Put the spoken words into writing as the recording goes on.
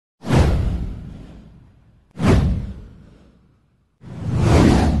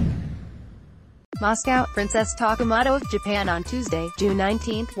Moscow. Princess Takamado of Japan on Tuesday, June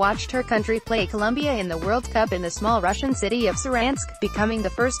 19, watched her country play Colombia in the World Cup in the small Russian city of Saransk, becoming the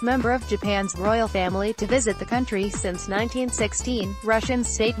first member of Japan's royal family to visit the country since 1916, Russian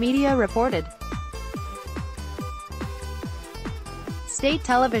state media reported. State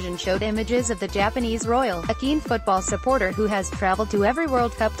television showed images of the Japanese royal, a keen football supporter who has traveled to every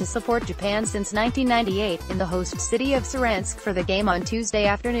World Cup to support Japan since 1998, in the host city of Saransk for the game on Tuesday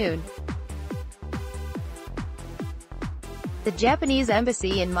afternoon. The Japanese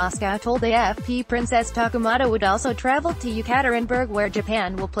embassy in Moscow told AFP Princess Takamado would also travel to Yekaterinburg, where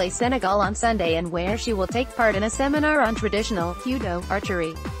Japan will play Senegal on Sunday and where she will take part in a seminar on traditional judo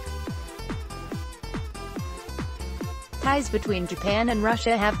archery. Ties between Japan and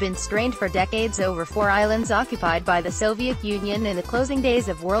Russia have been strained for decades over 4 islands occupied by the Soviet Union in the closing days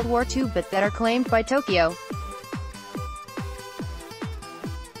of World War II but that are claimed by Tokyo.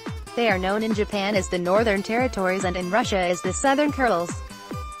 They are known in Japan as the Northern Territories and in Russia as the Southern Kurils.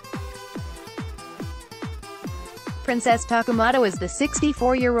 Princess Takamado is the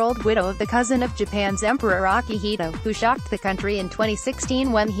 64-year-old widow of the cousin of Japan's Emperor Akihito, who shocked the country in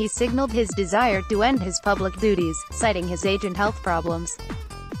 2016 when he signaled his desire to end his public duties, citing his age and health problems.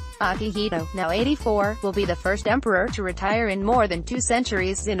 Akihito, now 84, will be the first emperor to retire in more than 2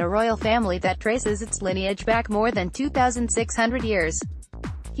 centuries in a royal family that traces its lineage back more than 2,600 years.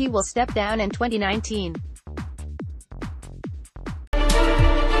 He will step down in 2019.